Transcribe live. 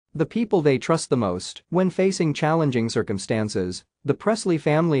The people they trust the most. When facing challenging circumstances, the Presley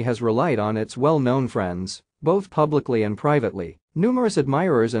family has relied on its well-known friends, both publicly and privately. Numerous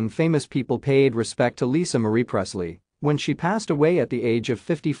admirers and famous people paid respect to Lisa Marie Presley when she passed away at the age of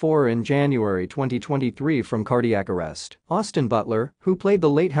 54 in January 2023 from cardiac arrest. Austin Butler, who played the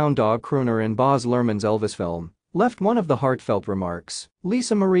late Hound Dog crooner in Baz Luhrmann's Elvis film, left one of the heartfelt remarks.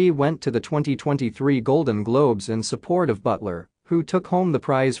 Lisa Marie went to the 2023 Golden Globes in support of Butler, who took home the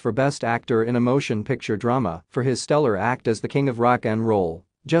prize for Best Actor in a Motion Picture Drama for his stellar act as the King of Rock and Roll,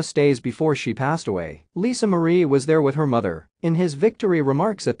 just days before she passed away. Lisa Marie was there with her mother. In his victory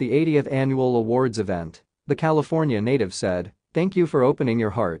remarks at the 80th annual awards event, the California native said, "Thank you for opening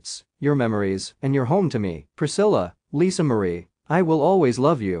your hearts, your memories, and your home to me, Priscilla, Lisa Marie. I will always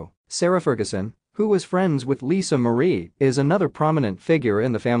love you." Sarah Ferguson, who was friends with Lisa Marie, is another prominent figure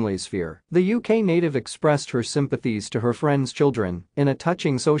in the family sphere. The UK native expressed her sympathies to her friend's children in a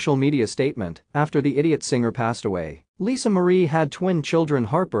touching social media statement after the idiot singer passed away. Lisa Marie had twin children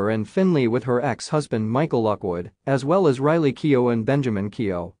Harper and Finley with her ex-husband Michael Lockwood, as well as Riley Keough and Benjamin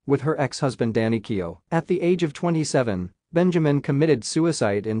Keough with her ex-husband Danny Keough. At the age of 27, Benjamin committed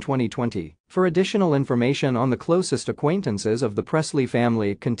suicide in 2020. For additional information on the closest acquaintances of the Presley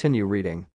family, continue reading.